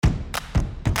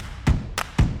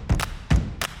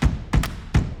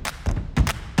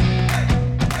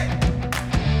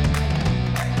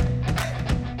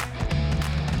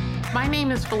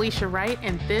name is Felicia Wright,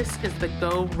 and this is the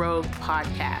Go Rogue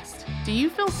podcast. Do you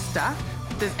feel stuck?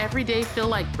 Does every day feel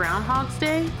like Groundhog's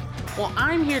Day? Well,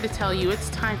 I'm here to tell you it's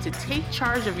time to take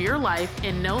charge of your life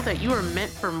and know that you are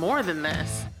meant for more than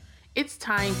this. It's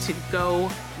time to go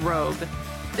rogue.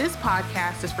 This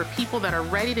podcast is for people that are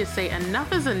ready to say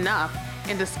enough is enough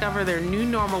and discover their new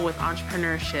normal with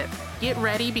entrepreneurship. Get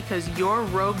ready because your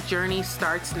rogue journey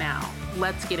starts now.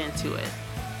 Let's get into it.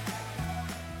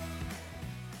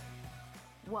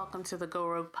 Welcome to the Go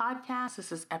Rogue podcast.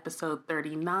 This is episode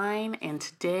 39, and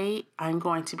today I'm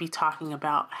going to be talking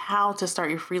about how to start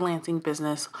your freelancing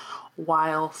business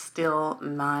while still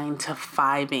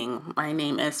 9-to-5ing. My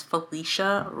name is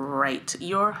Felicia Wright,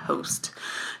 your host.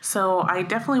 So I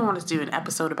definitely want to do an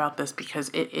episode about this because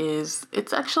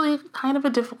it's actually kind of a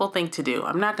difficult thing to do.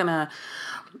 I'm not going to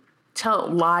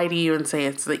lie to you and say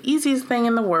it's the easiest thing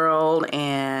in the world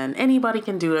and anybody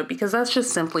can do it, because that's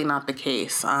just simply not the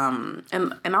case.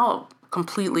 And I'll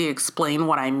completely explain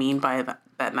what I mean by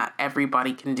that not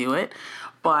everybody can do it.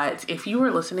 But if you are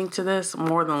listening to this,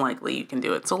 more than likely you can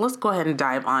do it. So let's go ahead and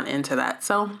dive on into that.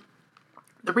 So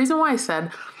the reason why I said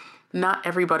not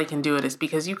everybody can do it is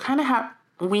because you kind of have,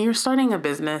 when you're starting a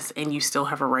business and you still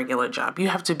have a regular job, you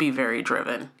have to be very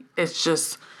driven. It's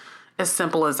just as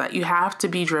simple as that. You have to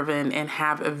be driven and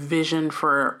have a vision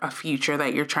for a future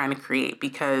that you're trying to create,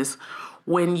 because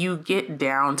when you get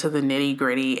down to the nitty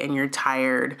gritty and you're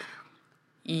tired,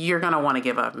 you're going to want to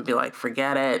give up and be like,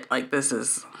 forget it. Like,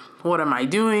 what am I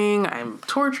doing? I'm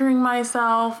torturing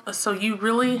myself. So you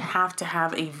really have to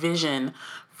have a vision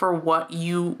for what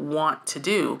you want to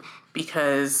do,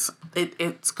 because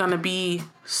it's going to be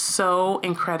so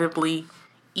incredibly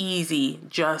easy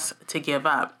just to give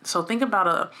up. So think about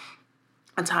a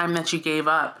time that you gave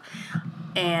up.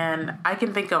 And I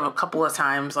can think of a couple of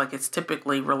times, like it's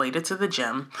typically related to the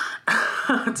gym,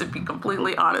 to be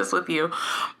completely honest with you.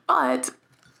 But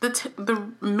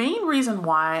the main reason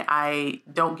why I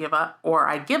don't give up, or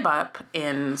I give up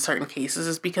in certain cases,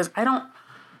 is because I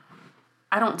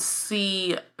don't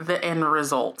see the end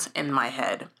result in my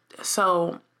head.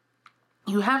 So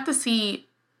you have to see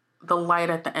the light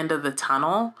at the end of the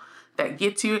tunnel that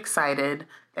gets you excited,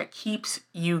 that keeps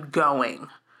you going.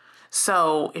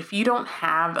 So if you don't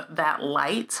have that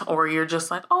light, or you're just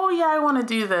like, oh yeah, I want to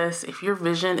do this. If your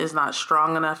vision is not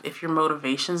strong enough, if your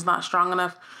motivation's not strong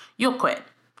enough, you'll quit.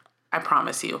 I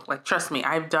promise you. Like, trust me,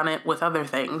 I've done it with other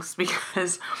things,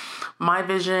 because my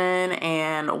vision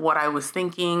and what I was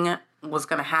thinking was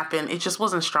going to happen, it just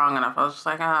wasn't strong enough. I was just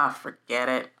like, forget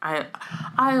it.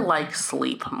 I like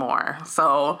sleep more.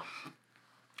 So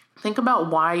think about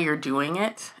why you're doing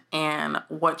it and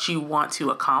what you want to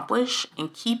accomplish,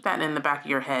 and keep that in the back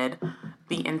of your head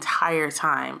the entire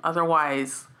time.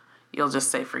 Otherwise, you'll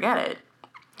just say, forget it.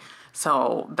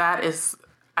 So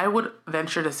I would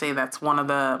venture to say that's one of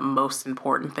the most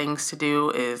important things to do,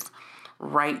 is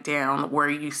write down where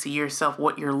you see yourself,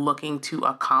 what you're looking to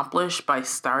accomplish by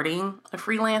starting a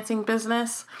freelancing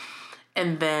business,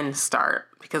 and then start,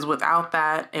 because without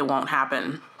that, it won't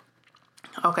happen.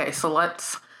 Okay, so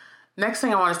next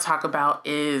thing I want to talk about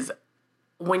is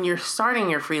when you're starting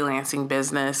your freelancing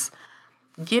business,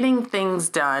 getting things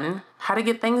done, how to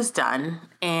get things done,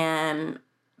 and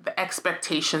the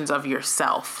expectations of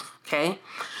yourself, okay?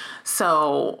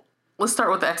 So let's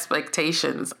start with the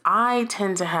expectations. I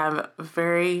tend to have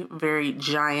very, very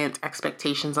giant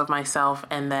expectations of myself,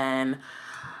 and then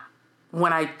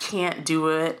when I can't do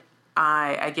it,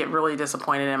 I get really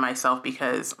disappointed in myself,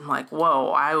 because I'm like,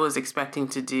 whoa, I was expecting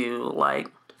to do like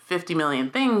 50 million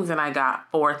things and I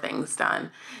got 4 things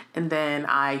done. And then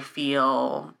I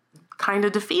feel kind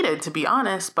of defeated, to be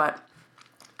honest. But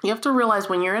you have to realize,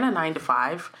 when you're in a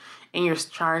 9-to-5 and you're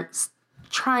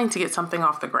trying to get something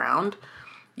off the ground,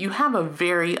 you have a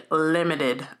very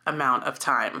limited amount of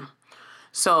time.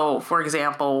 So for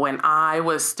example, when I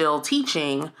was still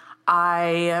teaching,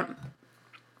 I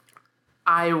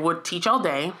would teach all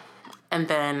day. And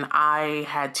then I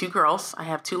had 2 girls. I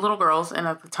have 2 little girls. And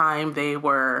at the time they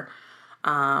were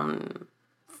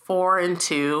 4 and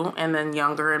 2, and then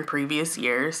younger in previous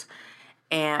years.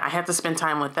 And I had to spend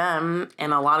time with them.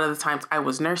 And a lot of the times I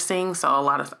was nursing. So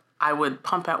I would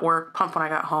pump at work, pump when I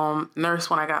got home, nurse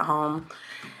when I got home.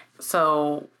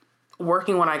 So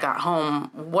working when I got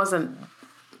home wasn't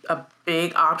a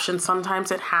big option. Sometimes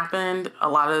it happened. A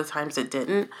lot of the times it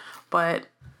didn't. But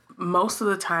most of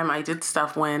the time I did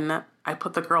stuff when I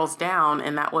put the girls down,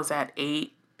 and that was at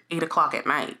 8 o'clock at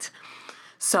night.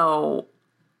 So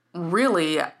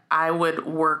really, I would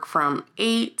work from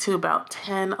 8 to about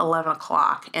 10, 11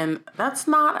 o'clock. And that's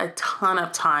not a ton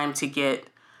of time to get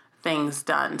things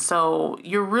done. So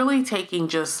you're really taking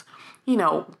just,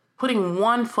 putting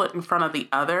one foot in front of the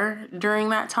other during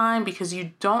that time because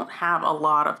you don't have a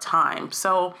lot of time.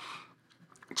 So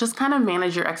just kind of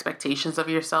manage your expectations of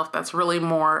yourself. That's really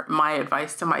more my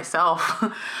advice to myself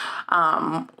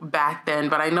back then.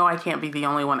 But I know I can't be the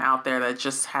only one out there that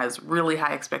just has really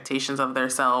high expectations of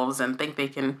themselves and think they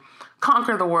can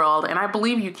conquer the world. And I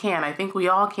believe you can. I think we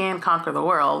all can conquer the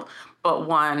world, but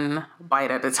one bite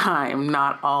at a time,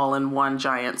 not all in one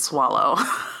giant swallow.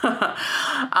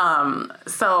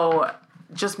 So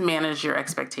just manage your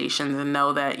expectations and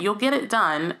know that you'll get it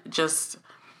done. Just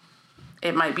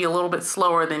it might be a little bit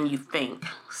slower than you think.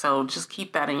 So just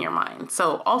keep that in your mind.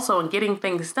 So also in getting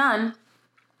things done,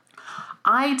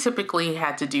 I typically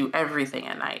had to do everything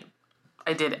at night.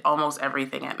 I did almost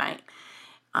everything at night.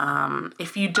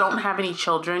 If you don't have any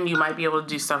children, you might be able to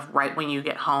do stuff right when you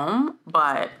get home.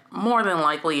 But more than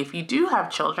likely, if you do have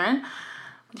children,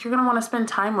 you're going to want to spend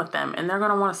time with them. And they're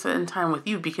going to want to spend time with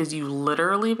you because you've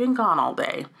literally been gone all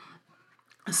day.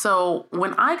 So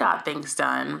when I got things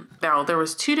done, there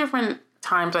was 2 different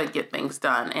times I'd get things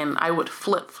done, and I would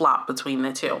flip-flop between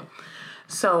the 2.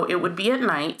 So it would be at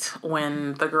night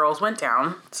when the girls went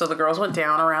down. So the girls went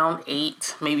down around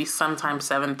 8, maybe sometimes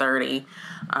 7:30.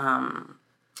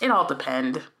 It all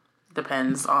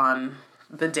depends on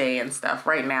the day and stuff.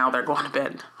 Right now they're going to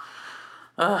bed.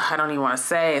 I don't even want to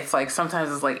say. It's like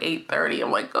sometimes it's like 8:30.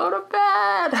 I'm like, go to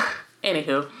bed.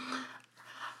 Anywho,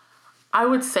 I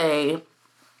would say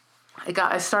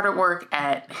I started work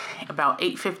at about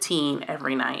 8:15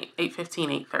 every night,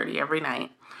 8:15, 8:30 every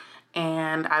night.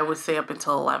 And I would stay up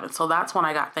until 11. So that's when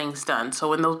I got things done.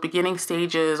 So in those beginning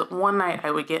stages, one night I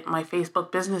would get my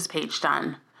Facebook business page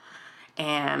done.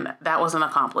 And that was an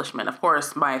accomplishment. Of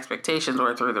course, my expectations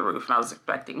were through the roof and I was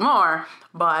expecting more.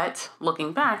 But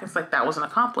looking back, it's like that was an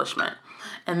accomplishment.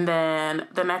 And then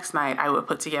the next night I would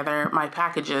put together my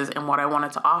packages and what I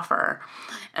wanted to offer.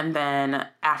 And then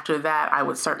after that, I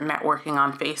would start networking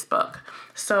on Facebook.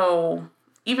 So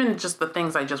even just the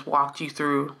things I just walked you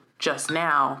through just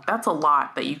now, that's a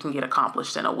lot that you can get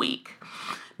accomplished in a week.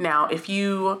 Now, if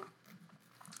you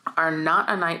are not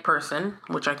a night person,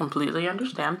 which I completely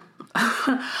understand,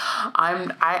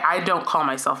 I don't call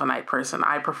myself a night person.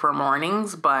 I prefer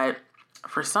mornings, but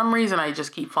for some reason I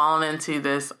just keep falling into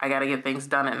this I got to get things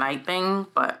done at night thing,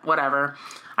 but whatever.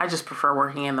 I just prefer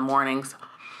working in the mornings.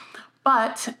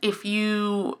 But if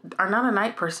you are not a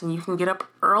night person, you can get up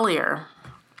earlier.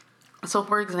 So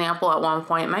for example, at one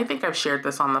point, and I think I've shared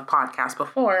this on the podcast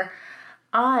before,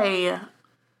 there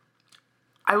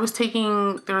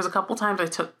was a couple times I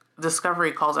took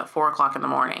discovery calls at 4:00 in the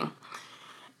morning.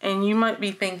 And you might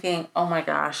be thinking, oh my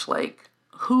gosh, like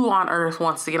who on earth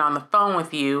wants to get on the phone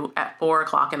with you at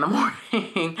 4:00 in the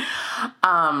morning?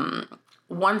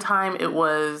 One time it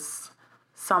was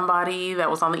somebody that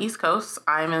was on the East Coast.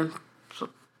 I'm in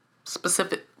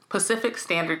Pacific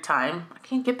Standard Time. I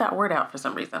can't get that word out for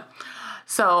some reason.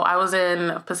 So I was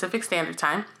in Pacific Standard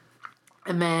Time.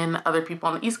 And then other people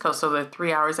on the East Coast, so they're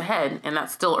 3 hours ahead. And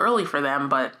that's still early for them,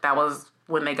 but that was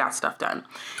when they got stuff done.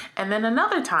 And then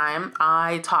another time,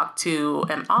 I talked to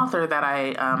an author that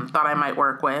I thought I might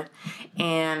work with.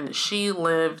 And she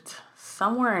lived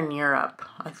somewhere in Europe.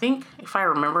 I think, if I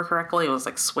remember correctly, it was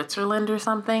like Switzerland or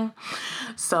something.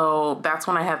 So that's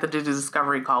when I had to do the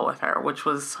discovery call with her, which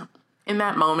was... in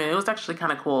that moment, it was actually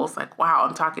kind of cool. It's like, wow,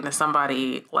 I'm talking to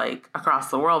somebody like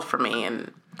across the world for me.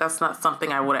 And that's not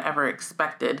something I would have ever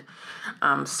expected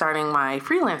starting my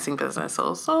freelancing business.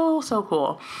 So, so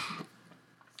cool.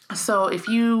 So if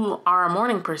you are a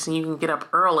morning person, you can get up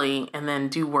early and then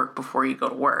do work before you go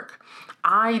to work.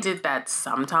 I did that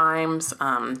sometimes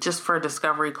just for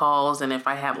discovery calls. And if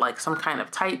I had like some kind of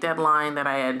tight deadline that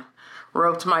I had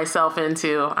roped myself into,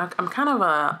 I'm kind of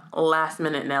a last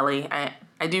minute Nelly.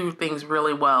 I do things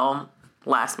really well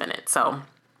last minute. So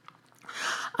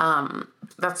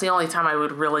that's the only time I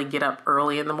would really get up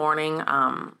early in the morning.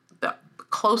 The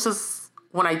closest,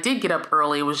 when I did get up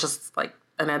early, it was just like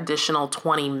an additional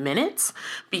 20 minutes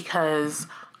because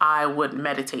I would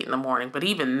meditate in the morning. But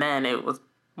even then, it was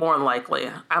more likely,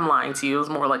 I'm lying to you, it was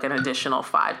more like an additional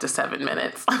 5 to 7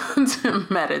 minutes to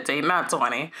meditate, not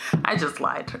 20. I just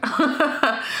lied.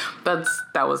 That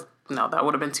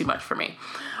would have been too much for me.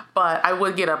 But I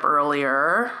would get up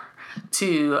earlier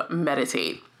to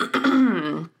meditate.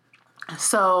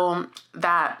 So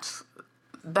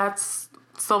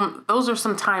those are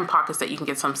some time pockets that you can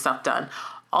get some stuff done.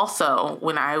 Also,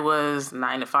 when I was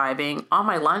 9 to 5ing on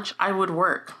my lunch, I would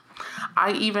work.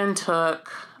 I even took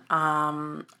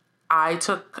a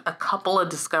couple of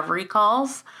discovery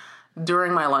calls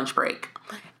during my lunch break.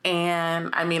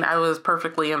 And I mean, I was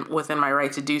perfectly within my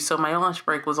right to do so. My lunch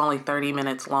break was only 30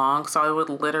 minutes long. So I would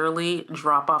literally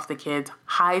drop off the kids,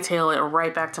 hightail it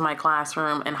right back to my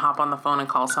classroom and hop on the phone and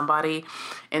call somebody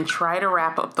and try to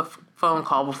wrap up the phone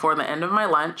call before the end of my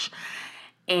lunch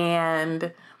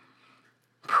and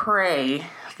pray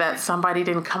that somebody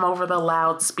didn't come over the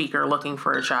loudspeaker looking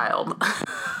for a child.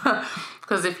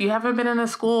 Because if you haven't been in a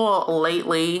school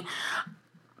lately,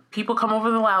 people come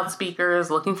over the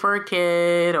loudspeakers looking for a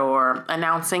kid or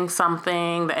announcing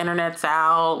something, the internet's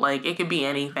out, like it could be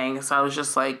anything. So I was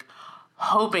just like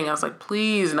hoping, I was like,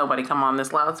 please nobody come on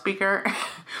this loudspeaker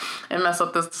and mess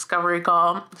up this discovery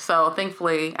call. So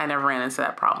thankfully I never ran into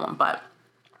that problem, but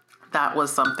that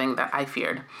was something that I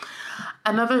feared.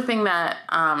 Another thing that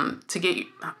to get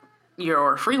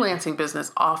your freelancing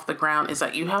business off the ground is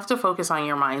that you have to focus on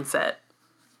your mindset.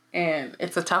 And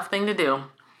it's a tough thing to do.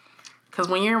 Because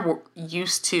when you're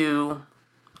used to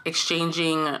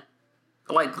exchanging,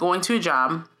 like going to a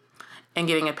job and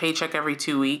getting a paycheck every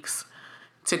 2 weeks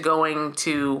to going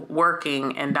to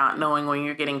working and not knowing when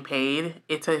you're getting paid,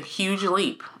 it's a huge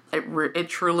leap. It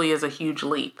truly is a huge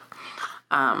leap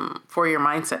for your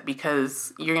mindset,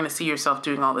 because you're going to see yourself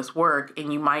doing all this work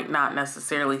and you might not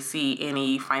necessarily see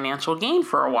any financial gain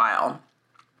for a while.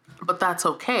 But that's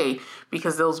okay,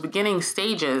 because those beginning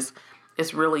stages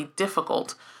is really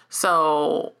difficult.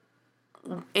 So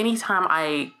anytime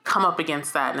I come up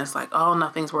against that and it's like, oh,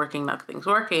 nothing's working,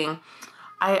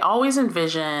 I always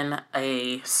envision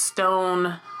a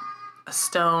stone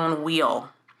wheel.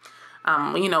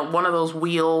 One of those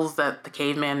wheels that the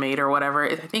caveman made or whatever.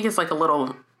 I think it's like a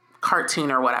little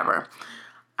cartoon or whatever.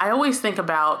 I always think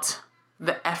about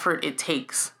the effort it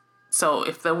takes. So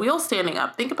if the wheel's standing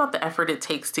up, think about the effort it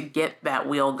takes to get that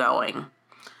wheel going.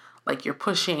 Like you're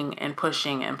pushing and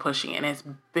pushing and pushing and it's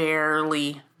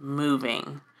barely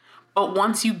moving. But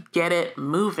once you get it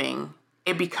moving,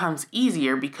 it becomes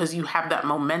easier because you have that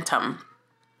momentum.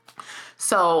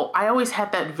 So I always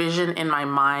had that vision in my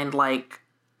mind, like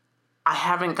I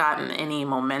haven't gotten any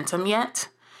momentum yet.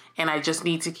 And I just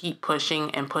need to keep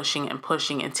pushing and pushing and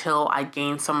pushing until I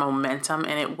gain some momentum,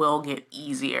 and it will get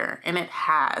easier. And it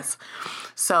has.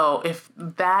 So if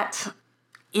that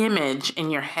image in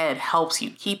your head helps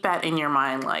you keep that in your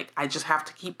mind, like I just have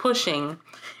to keep pushing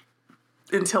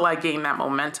until I gain that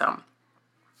momentum.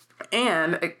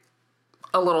 And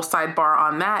a little sidebar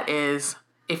on that is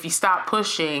if you stop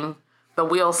pushing, the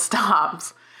wheel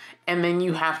stops and then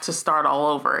you have to start all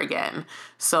over again.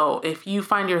 So if you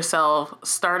find yourself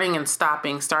starting and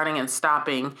stopping,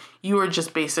 you are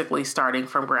just basically starting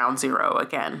from ground zero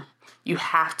again. You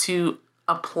have to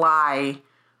apply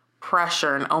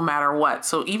pressure no matter what.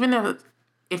 So even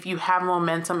if you have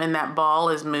momentum and that ball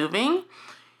is moving,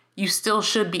 you still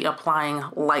should be applying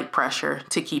light pressure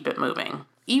to keep it moving,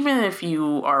 even if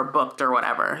you are booked or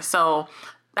whatever. So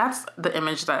that's the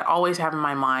image that I always have in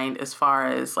my mind as far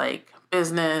as like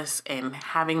business and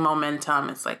having momentum.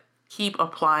 It's like keep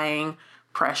applying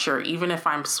pressure. Even if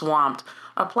I'm swamped,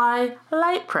 apply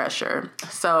light pressure.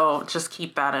 So just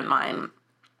keep that in mind.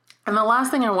 And the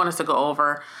last thing I want us to go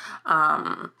over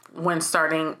when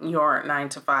starting your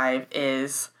 9-to-5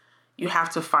 is you have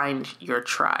to find your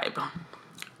tribe.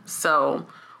 So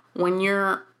when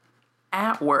you're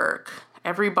at work,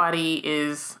 everybody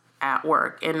is at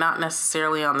work and not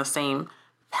necessarily on the same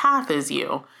path as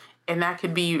you. And that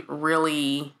could be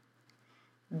really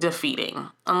defeating.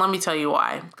 And let me tell you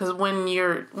why. Because when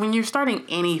you're starting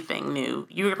anything new,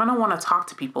 you're going to want to talk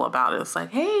to people about it. It's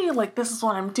like, hey, like this is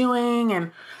what I'm doing.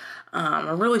 And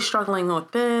I'm really struggling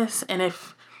with this. And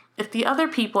if the other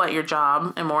people at your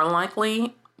job, and more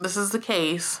likely this is the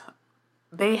case,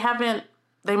 they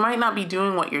might not be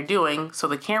doing what you're doing, so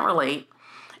they can't relate.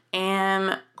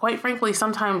 And quite frankly,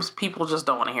 sometimes people just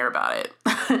don't want to hear about it,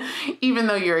 even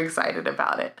though you're excited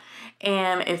about it.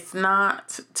 And it's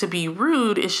not to be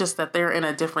rude, it's just that they're in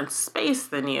a different space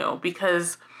than you,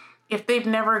 because if they've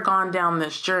never gone down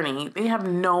this journey, they have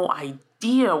no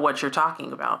idea what you're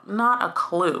talking about, not a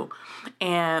clue.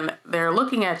 And they're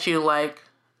looking at you like,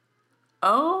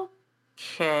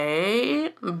 okay,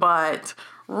 but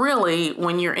really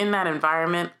when you're in that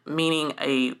environment, meaning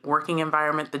a working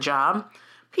environment, the job,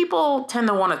 people tend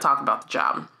to want to talk about the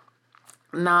job,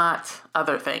 not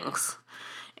other things.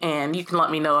 And you can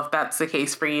let me know if that's the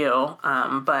case for you.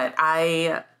 But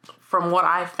from what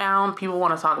I found, people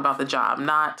want to talk about the job,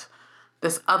 not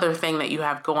this other thing that you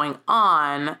have going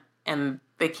on, and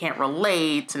they can't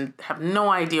relate and have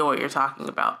no idea what you're talking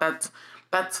about. That's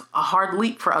a hard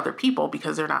leap for other people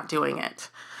because they're not doing it.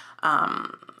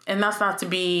 And that's not to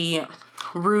be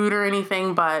rude or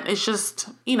anything, but it's just,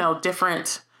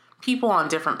 different people on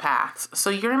different paths. So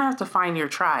you're going to have to find your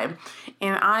tribe.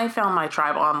 And I found my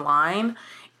tribe online,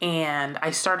 and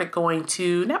I started going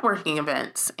to networking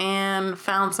events and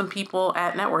found some people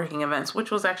at networking events, which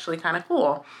was actually kind of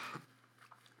cool.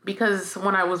 Because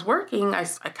when I was working, I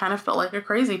kind of felt like a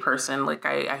crazy person. Like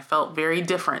I felt very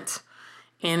different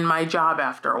in my job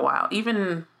after a while.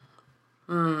 Even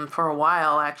for a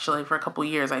while, actually, for a couple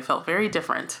years, I felt very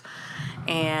different.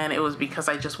 And it was because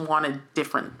I just wanted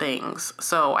different things.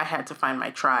 So I had to find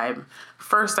my tribe.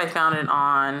 First, I found it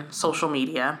on social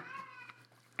media.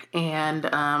 And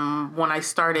when I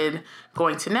started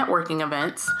going to networking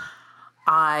events,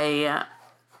 I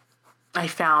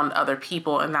found other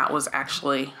people, and that was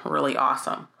actually really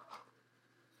awesome.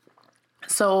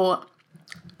 So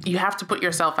you have to put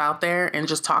yourself out there and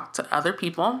just talk to other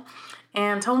people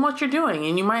and tell them what you're doing.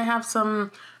 And you might have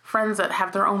some friends that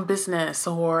have their own business,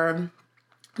 or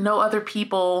know other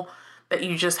people that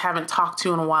you just haven't talked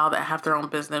to in a while that have their own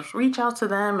business. Reach out to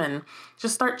them and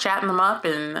just start chatting them up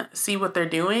and see what they're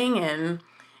doing, and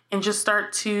just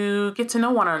start to get to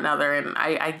know one another. And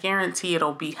I guarantee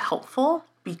it'll be helpful,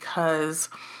 because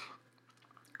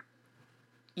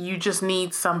you just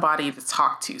need somebody to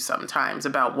talk to sometimes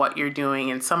about what you're doing,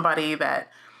 and somebody that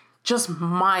just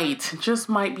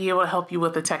might be able to help you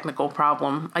with a technical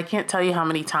problem. I can't tell you how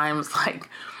many times, like,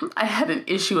 I had an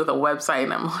issue with a website,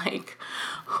 and I'm like,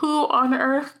 who on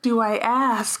earth do I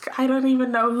ask? I don't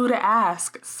even know who to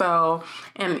ask. So,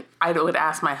 and I would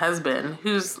ask my husband,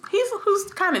 who's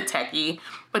kind of techie,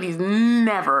 but he's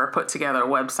never put together a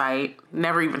website,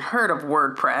 never even heard of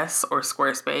WordPress or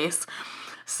Squarespace.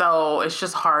 So it's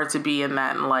just hard to be in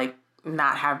that and like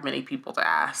not have many people to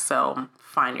ask. So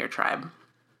find your tribe.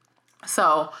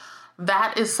 So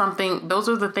that is something, those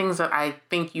are the things that I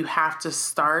think you have to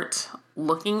start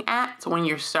looking at when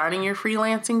you're starting your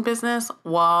freelancing business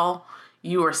while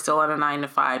you are still at a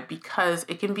 9-to-5, because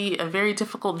it can be a very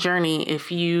difficult journey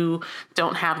if you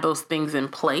don't have those things in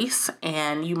place,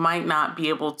 and you might not be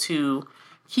able to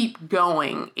keep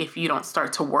going if you don't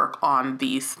start to work on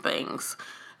these things.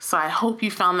 So I hope you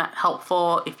found that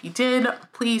helpful. If you did,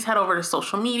 please head over to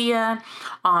social media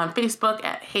on Facebook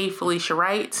at Hey Felicia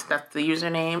Wright. That's the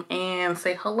username, and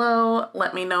say hello.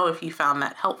 Let me know if you found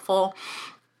that helpful.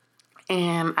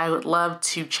 And I would love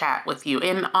to chat with you.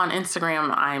 And on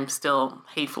Instagram, I'm still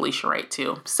Hey Felicia Wright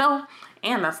too. So,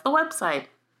 and that's the website.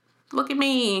 Look at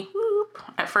me. Whoop.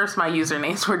 At first, my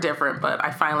usernames were different, but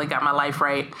I finally got my life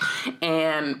right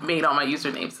and made all my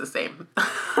usernames the same.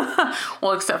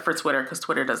 Well, except for Twitter, because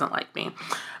Twitter doesn't like me.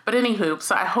 But anywho,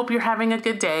 so I hope you're having a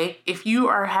good day. If you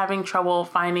are having trouble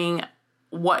finding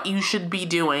what you should be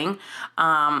doing,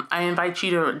 I invite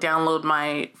you to download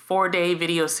my 4-day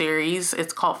video series.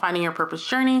 It's called Finding Your Purpose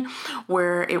Journey,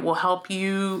 where it will help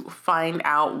you find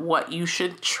out what you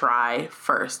should try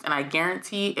first. And I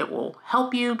guarantee it will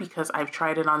help you, because I've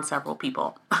tried it on several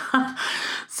people.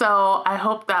 So I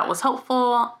hope that was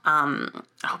helpful. I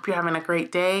hope you're having a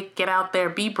great day. Get out there,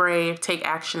 be brave, take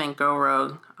action, and go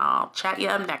rogue. I'll chat you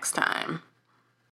up next time.